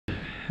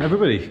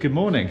Everybody, good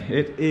morning.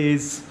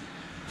 It's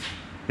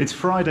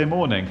Friday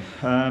morning.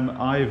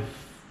 I'm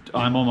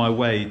on my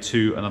way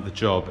to another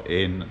job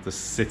in the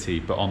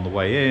city, but on the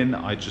way in,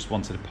 I just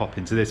wanted to pop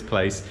into this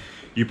place.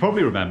 You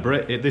probably remember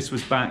it. This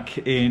was back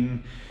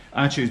in,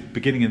 actually it was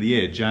beginning of the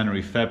year,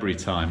 January, February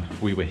time,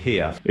 we were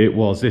here. It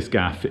was this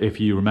gaff, if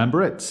you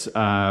remember it.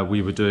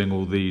 We were doing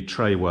all the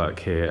tray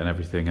work here and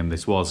everything, and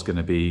this was going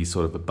to be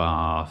sort of a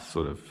bar,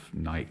 sort of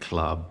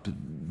nightclub,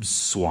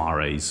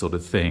 soiree sort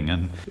of thing.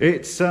 And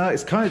it's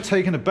kind of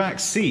taken a back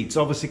seat,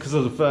 obviously because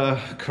of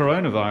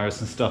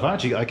coronavirus and stuff.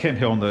 Actually, I came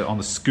here on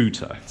the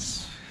scooter.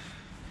 It's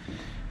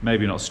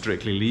maybe not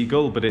strictly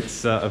legal, but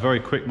it's a very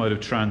quick mode of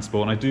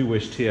transport, and I do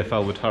wish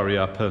TfL would hurry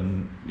up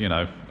and, you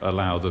know,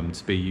 allow them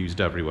to be used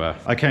everywhere.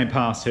 I came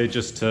past here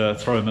just to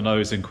throw my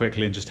nose in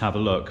quickly and just have a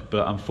look,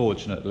 but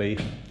unfortunately,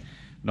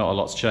 not a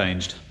lot's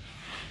changed.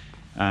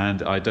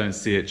 And I don't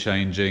see it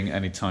changing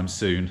anytime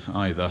soon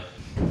either.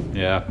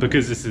 Yeah,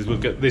 because this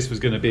was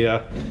going to be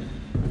a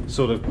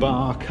sort of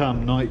bar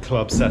cum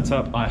nightclub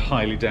setup. I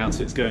highly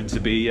doubt it's going to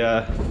be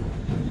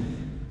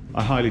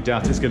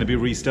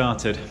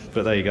restarted,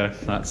 but there you go.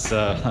 That's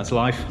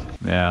life.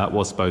 Yeah, that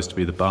was supposed to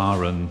be the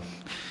bar, and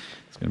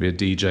it's going to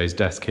be a DJ's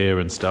desk here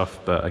and stuff.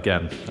 But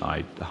again,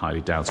 I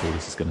highly doubt all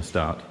this is going to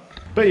start.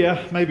 But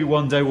yeah, maybe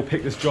one day we'll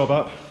pick this job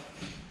up.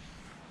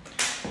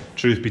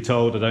 Truth be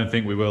told, I don't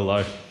think we will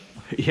though.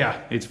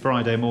 Yeah, it's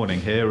Friday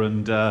morning here,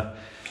 and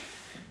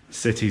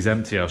city's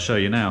empty. I'll show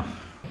you now.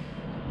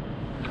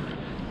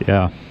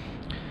 Yeah,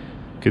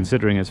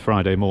 considering it's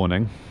Friday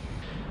morning,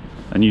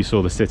 and you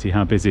saw the city,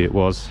 how busy it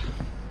was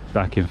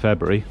back in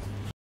February.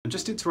 I'm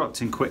just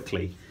interrupting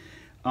quickly.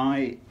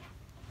 I'm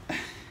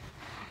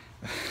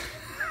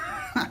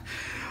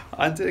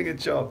doing a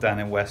job down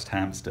in West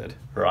Hampstead,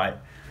 right?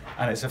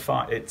 And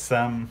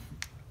I'm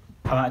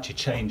actually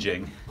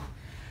changing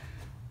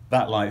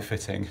that light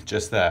fitting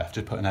just there. I've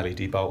just put an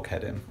LED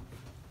bulkhead in.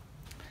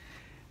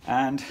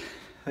 And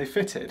they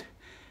fitted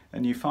a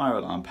new fire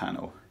alarm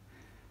panel.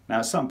 Now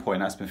at some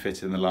point that's been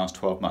fitted in the last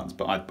 12 months,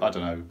 but I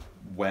don't know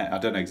when, I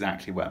don't know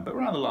exactly when, but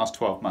around the last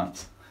 12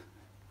 months.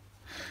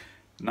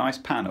 Nice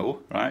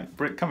panel, right?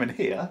 Brick coming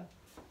here,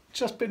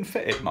 just been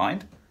fitted,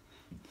 mind.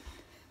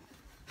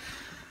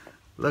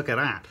 Look at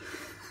that.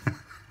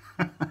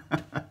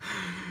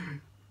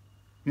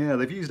 Yeah,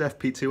 they've used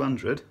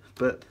FP200,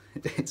 but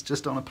it's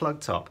just on a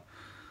plug top.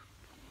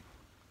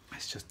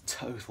 It's just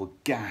total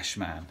gash,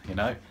 man, you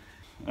know?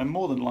 And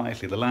more than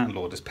likely the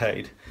landlord has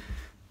paid,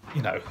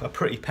 you know, a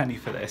pretty penny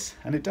for this.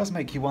 And it does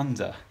make you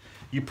wonder.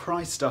 You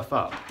price stuff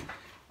up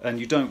and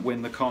you don't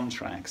win the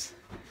contracts,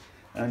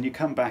 and you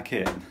come back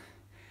in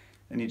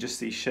and you just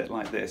see shit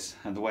like this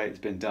and the way it's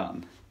been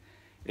done.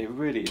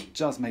 It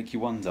does make you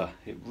wonder.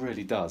 It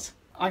really does.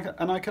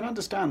 And I can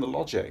understand the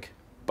logic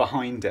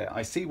behind it.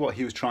 I see what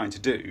he was trying to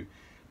do.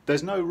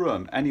 There's no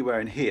room anywhere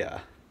in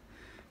here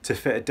to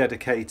fit a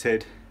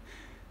dedicated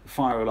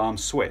fire alarm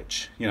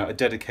switch, you know, a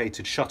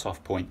dedicated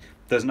shut-off point.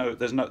 There's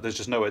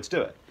just nowhere to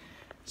do it.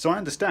 So I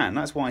understand,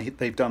 that's why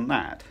they've done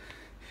that.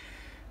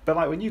 But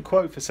like when you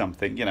quote for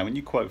something, you know, when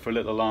you quote for a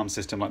little alarm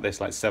system like this,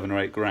 like 7 or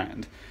 8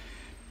 grand,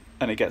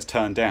 and it gets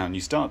turned down,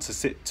 you start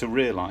to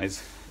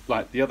realise,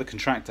 like, the other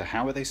contractor,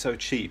 how are they so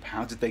cheap?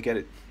 How did they get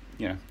it?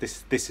 You know,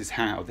 this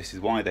is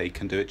why they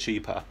can do it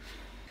cheaper.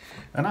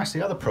 And that's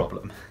the other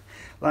problem.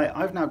 Like,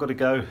 I've now got to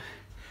go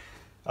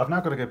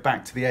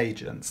back to the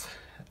agents,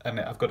 and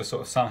I've got to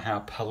sort of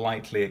somehow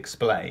politely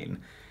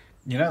explain,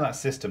 you know, that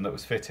system that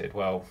was fitted,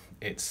 well,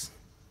 it's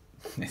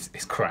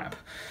crap.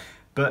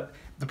 But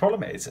the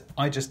problem is,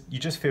 you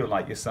just feel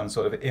like you're some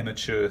sort of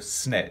immature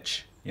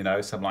snitch, you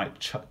know, some like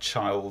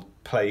child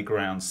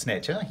playground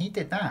snitch. Oh, he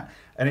did that.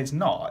 And it's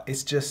not,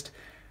 it's just,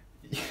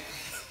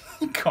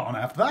 you can't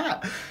have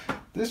that.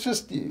 It's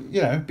just,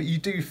 you know, but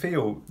you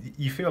feel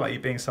like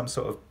you're being some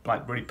sort of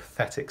like really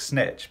pathetic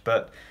snitch.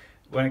 But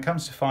when it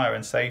comes to fire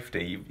and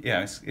safety, you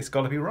know, it's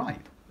got to be right.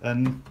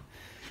 And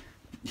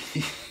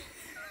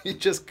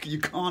you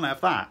can't have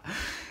that.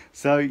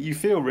 So you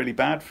feel really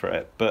bad for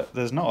it, but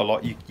there's not a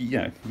lot, you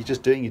know, you're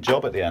just doing your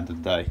job at the end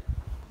of the day.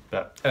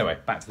 But anyway,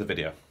 back to the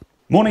video.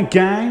 Morning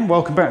gang,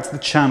 welcome back to the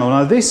channel.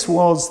 Now this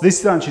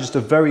is actually just a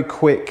very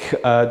quick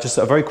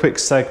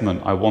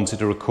segment I wanted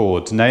to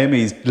record.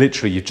 Naomi's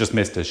literally, you've just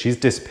missed her. She's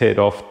disappeared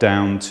off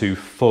down to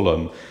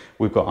Fulham.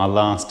 We've got our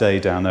last day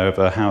down there of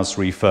a house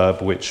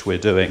refurb, which we're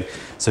doing.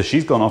 So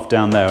she's gone off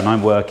down there, and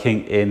I'm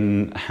working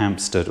in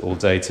Hampstead all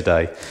day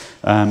today.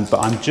 But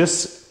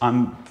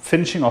I'm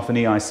finishing off an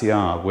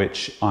EICR,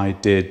 which I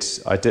did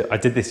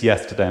this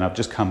yesterday, and I've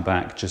just come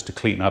back just to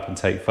clean up and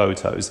take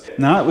photos.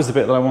 Now that was the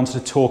bit that I wanted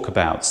to talk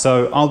about.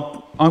 So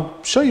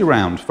I'll show you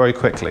around very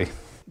quickly.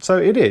 So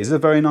it is a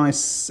very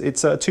nice,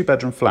 it's a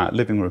 2-bedroom flat,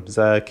 living room's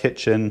there,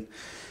 kitchen,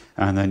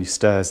 and then your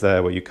stairs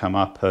there where you come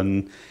up,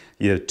 and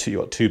you've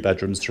got 2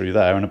 bedrooms through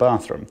there and a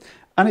bathroom.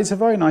 And it's a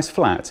very nice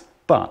flat.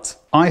 But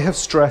I have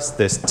stressed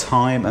this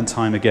time and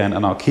time again,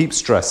 and I'll keep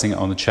stressing it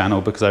on the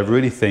channel because I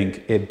really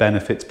think it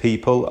benefits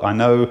people. I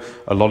know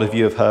a lot of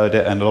you have heard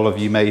it, and a lot of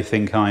you may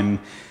think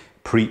I'm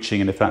preaching,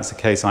 and if that's the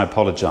case, I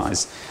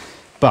apologize.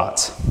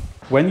 But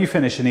when you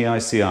finish an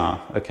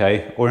EICR,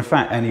 okay, or in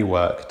fact any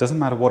work, doesn't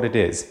matter what it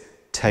is,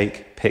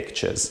 take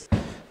pictures.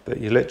 But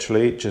you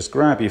literally just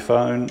grab your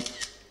phone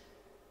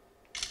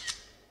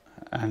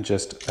and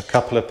just a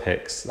couple of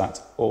pics,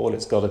 that's all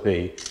it's got to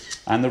be.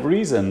 And the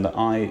reason that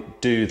I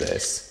do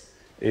this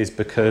is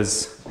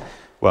because,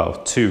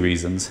 well, two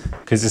reasons.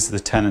 Because this is the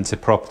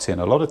tenanted property, and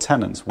a lot of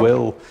tenants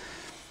will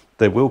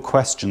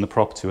question the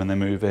property when they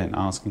move in,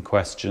 asking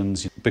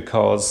questions,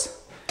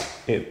 because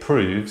it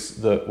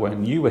proves that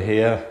when you were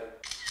here,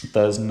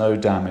 there's no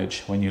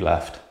damage when you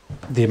left.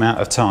 The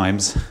amount of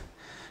times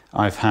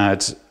I've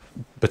had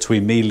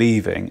between me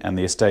leaving and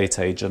the estate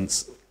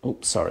agents,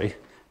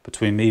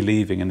 between me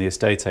leaving and the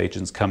estate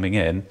agents coming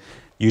in,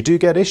 you do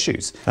get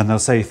issues. And they'll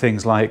say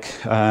things like,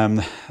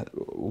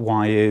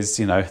 why is,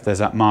 there's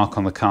that mark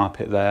on the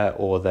carpet there,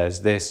 or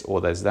there's this,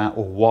 or there's that,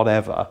 or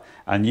whatever.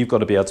 And you've got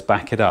to be able to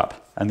back it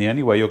up. And the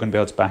only way you're going to be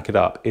able to back it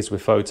up is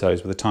with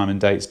photos with a time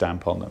and date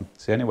stamp on them.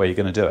 It's the only way you're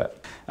going to do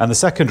it. And the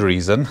second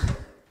reason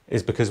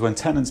is because when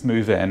tenants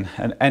move in,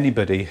 and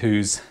anybody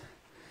who's, in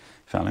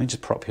fact, let me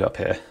just prop you up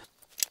here.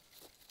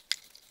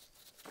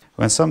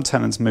 When some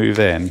tenants move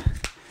in,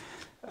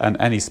 and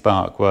any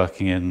spark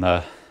working in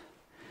the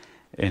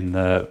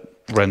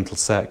rental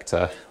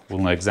sector will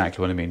know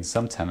exactly what I mean.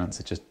 Some tenants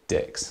are just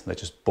dicks. They're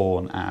just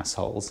born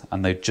assholes,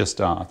 and they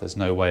just are. There's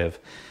no way of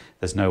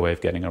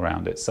getting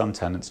around it. Some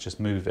tenants just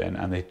move in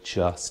and they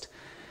just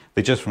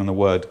from the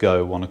word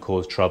go want to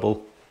cause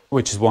trouble,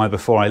 which is why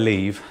before I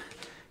leave,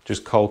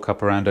 just cold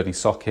cup around any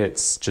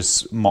sockets,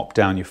 just mop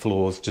down your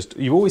floors.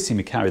 You always see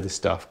me carry this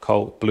stuff,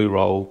 cold, blue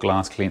roll,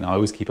 glass cleaner. I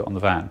always keep it on the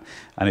van,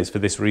 and it's for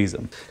this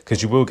reason,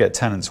 because you will get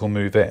tenants who'll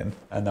move in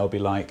and they'll be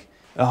like,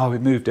 oh, we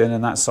moved in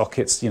and that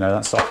socket's,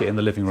 that socket in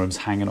the living room's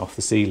hanging off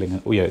the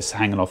ceiling, or it's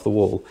hanging off the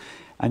wall.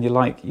 And you're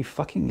like, you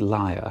fucking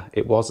liar.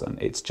 It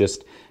wasn't. It's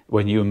just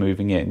when you were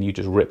moving in, you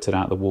just ripped it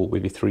out of the wall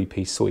with your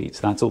 3-piece suite.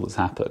 So that's all that's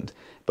happened.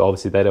 But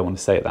obviously they don't want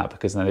to say that,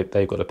 because then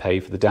they've got to pay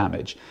for the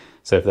damage.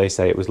 So if they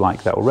say it was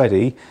like that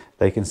already,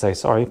 they can say,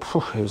 sorry,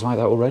 it was like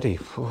that already.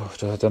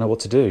 I don't know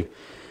what to do.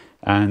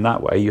 And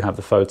that way you have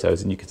the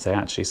photos and you can say,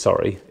 actually,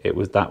 sorry,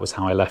 that was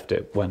how I left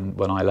it when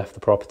I left the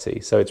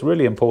property. So it's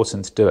really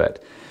important to do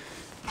it,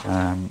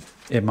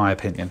 in my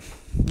opinion.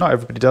 Not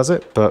everybody does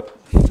it, but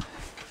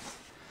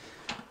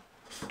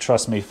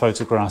trust me,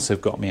 photographs have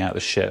got me out of the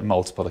shit on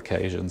multiple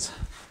occasions.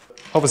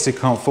 Obviously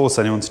can't force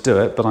anyone to do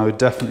it, but I would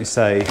definitely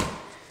say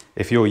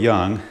if you're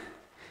young,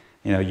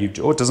 or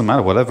it doesn't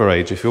matter whatever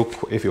age, if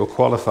you're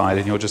qualified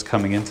and you're just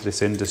coming into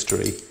this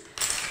industry,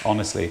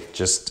 honestly,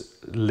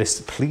 just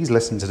please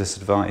listen to this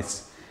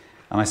advice.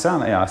 And a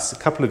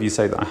couple of you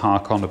say that I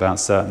hark on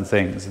about certain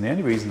things, and the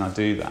only reason I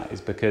do that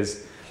is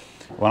because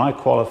when I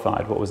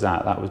qualified, what was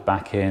that? That was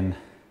back in,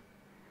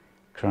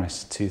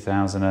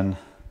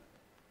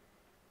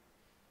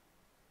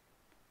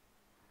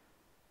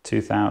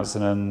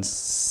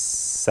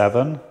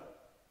 2007.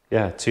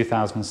 Yeah,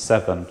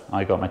 2007,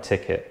 I got my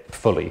ticket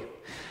fully.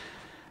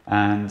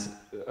 And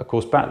of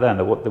course, back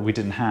then, we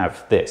didn't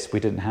have this. We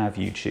didn't have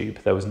YouTube.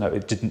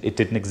 It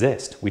didn't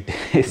exist.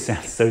 It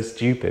sounds so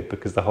stupid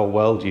because the whole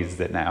world uses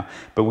it now,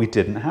 but we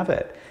didn't have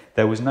it.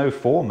 There was no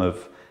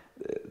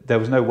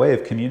way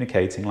of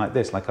communicating like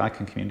this. Like I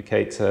can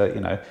communicate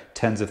to,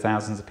 tens of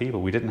thousands of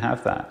people. We didn't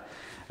have that.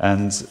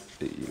 And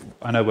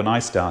I know when I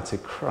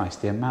started,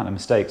 Christ, the amount of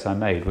mistakes I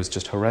made was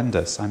just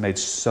horrendous. I made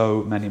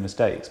so many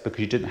mistakes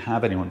because you didn't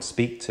have anyone to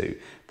speak to.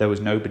 There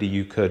was nobody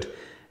you could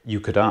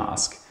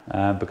ask.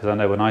 Because I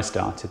know when I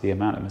started, the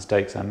amount of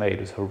mistakes I made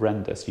was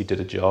horrendous. You did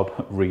a job,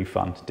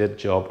 refund, did a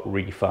job,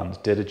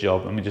 refund, did a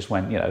job, and we just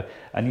went,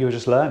 and you were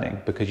just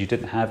learning because you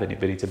didn't have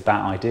anybody to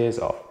bat ideas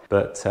off.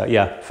 But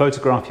yeah,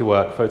 photograph your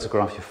work,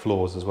 photograph your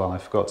flaws as well. I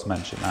forgot to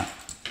mention that.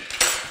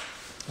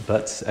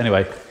 But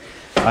anyway,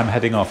 I'm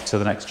heading off to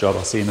the next job.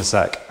 I'll see you in a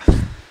sec.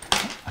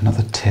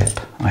 Another tip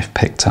I've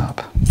picked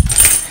up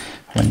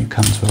when you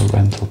come to a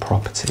rental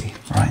property,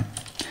 right?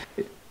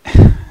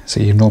 So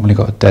you've normally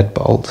got a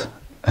deadbolt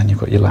and you've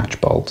got your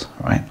latch bolt,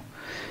 right?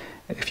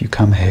 If you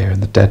come here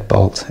and the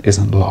deadbolt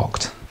isn't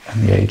locked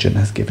and the agent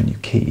has given you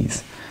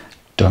keys,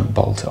 don't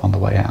bolt it on the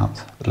way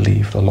out.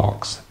 Leave the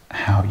locks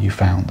how you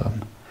found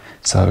them.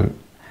 So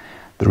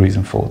the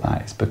reason for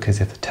that is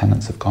because if the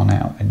tenants have gone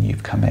out and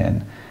you've come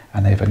in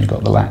and they've only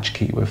got the latch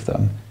key with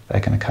them,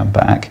 they're going to come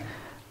back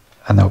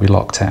and they'll be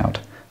locked out.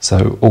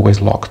 So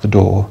always lock the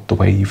door the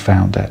way you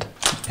found it.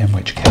 In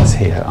which case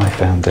here, I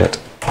found it.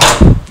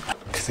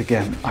 Because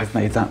again, I've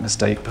made that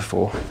mistake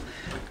before,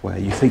 where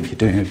you think you're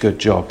doing a good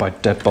job by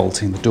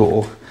deadbolting the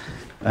door,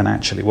 and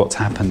actually what's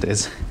happened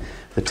is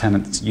the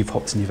tenants, you've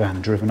hopped in your van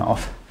and driven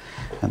off,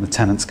 and the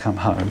tenants come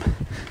home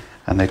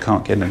and they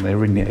can't get in. They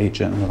ring the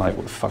agent and they're like,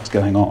 what the fuck's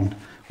going on?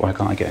 Why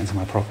can't I get into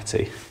my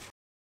property?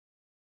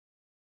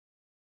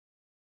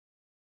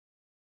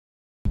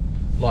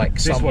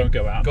 Like this won't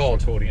go out. God,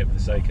 recording it for the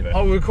sake of it.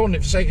 Oh, we're recording it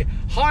for the sake of it.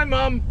 Hi,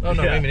 Mum. Oh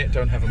no, Yeah. wait a minute.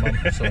 Don't have a mum.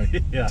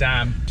 Sorry. Yeah.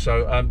 Damn.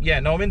 So yeah,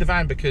 no, I'm in the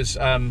van because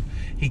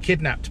he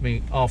kidnapped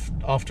me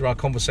after our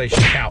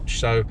conversation couch.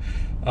 So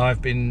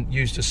I've been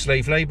used as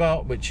slave labour,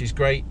 which is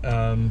great,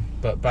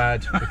 but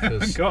bad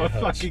because I've got it a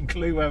hurts. fucking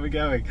clue where we're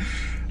going.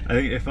 I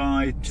think if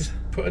I Just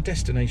put a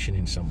destination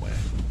in somewhere.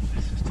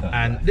 this is tough,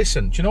 And right?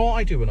 listen, do you know what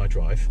I do when I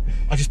drive?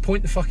 I just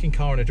point the fucking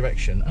car in a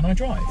direction and I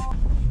drive.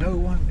 No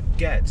one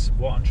gets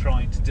what I'm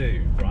trying to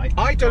do, right?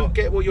 I don't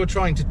get what you're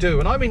trying to do,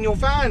 and I'm in your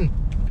van.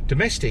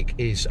 Domestic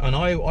is, and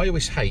I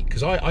always hate,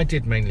 because I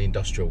did mainly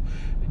industrial.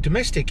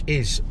 Domestic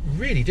is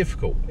really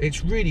difficult.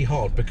 It's really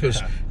hard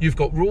because you've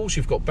got rules,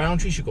 you've got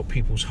boundaries, you've got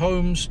people's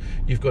homes,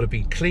 you've got to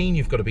be clean,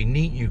 you've got to be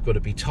neat, you've got to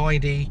be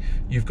tidy,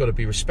 you've got to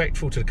be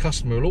respectful to the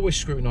customer. You'll always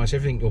scrutinise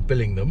everything you're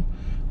billing them.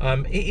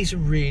 It is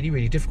really,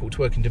 really difficult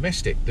to work in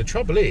domestic. The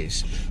trouble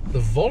is, the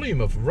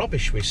volume of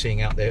rubbish we're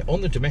seeing out there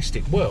on the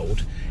domestic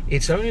world,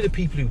 it's only the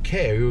people who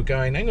care who are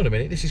going, hang on a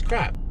minute, this is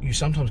crap. You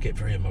sometimes get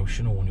very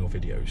emotional on your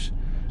videos.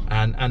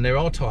 And there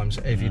are times,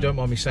 if you don't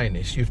mind me saying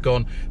this, you've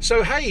gone,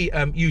 so hey,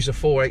 user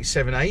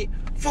 4878,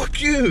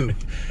 fuck you.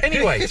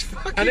 Anyway, It's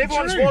fucking and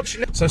everyone's true.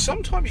 watching it. So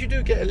sometimes you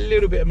do get a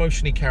little bit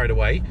emotionally carried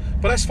away,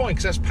 but that's fine,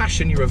 because that's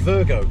passion. You're a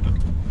Virgo.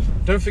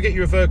 Don't forget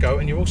you're a Virgo,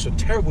 and you're also a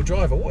terrible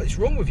driver. What is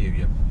wrong with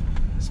you?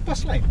 It's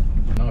bus lane.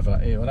 Well,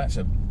 that's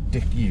a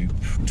dick you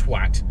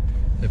twat.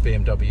 The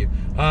BMW.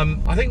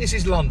 I think this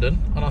is London,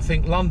 and I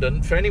think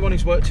London, for anyone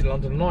who's worked in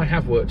London, and I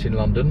have worked in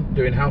London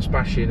doing house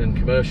bashing and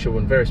commercial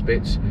and various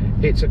bits,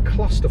 it's a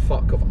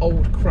clusterfuck of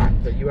old crap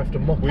that you have to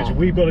mop Which up.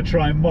 we've got to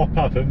try and mop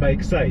up and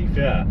make safe,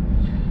 yeah.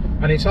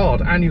 And it's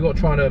hard, and you've got to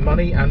try and earn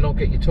money and not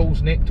get your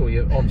tools nicked, or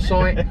you're on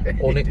site,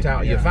 or nicked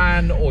out of your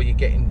van, or you're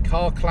getting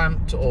car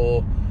clamped,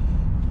 or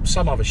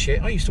some other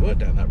shit. I used to work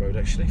down that road,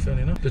 actually,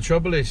 fairly enough. The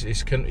trouble is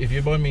if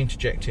you mind me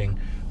interjecting,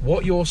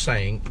 what you're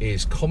saying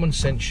is common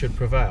sense should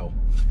prevail.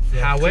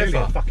 Yeah, clearly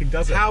it fucking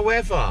doesn't.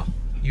 However,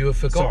 you have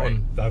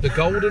forgotten Sorry. the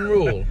golden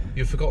rule.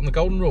 You've forgotten the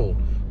golden rule.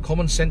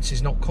 Common sense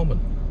is not common.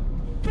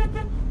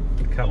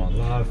 Come on,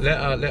 love. Let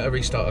her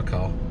restart her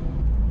car.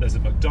 There's a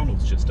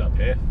McDonald's just up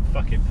here.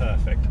 Fucking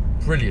perfect.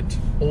 Brilliant,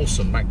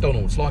 awesome.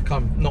 McDonald's, like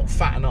I'm not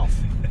fat enough.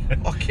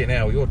 Fucking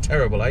hell, you're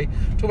terrible, eh?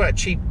 Talk about a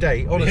cheap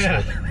date, honestly.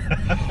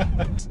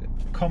 Yeah.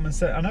 Common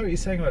sense. I know what you're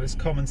saying about this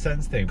common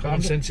sense thing. but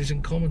Common sense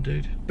isn't common,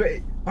 dude.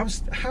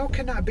 how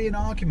can that be an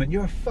argument?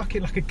 You're a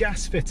fucking like a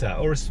gas fitter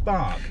or a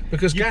spark.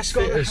 Because You've gas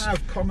gotta fitters,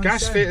 have common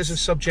gas sense. fitters are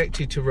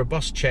subjected to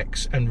robust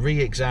checks and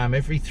re-exam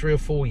every 3 or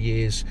 4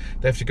 years.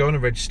 They have to go on a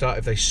register.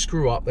 If they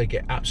screw up, they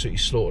get absolutely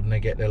slaughtered and they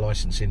get their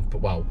licence in.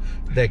 Well,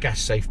 their gas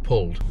safe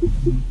pulled.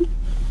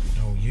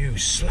 Oh, you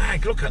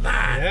slag! Look at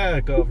that. Yeah,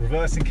 got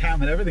reversing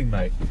cam and everything,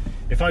 mate.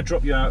 If I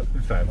drop you out,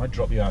 in fact, if I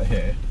drop you out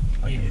here,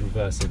 I can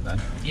reverse it then.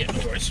 Yeah,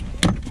 no worries.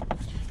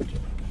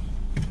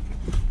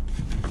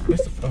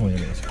 Where's the? Oh, there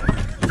it is.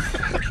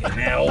 Fucking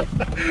hell.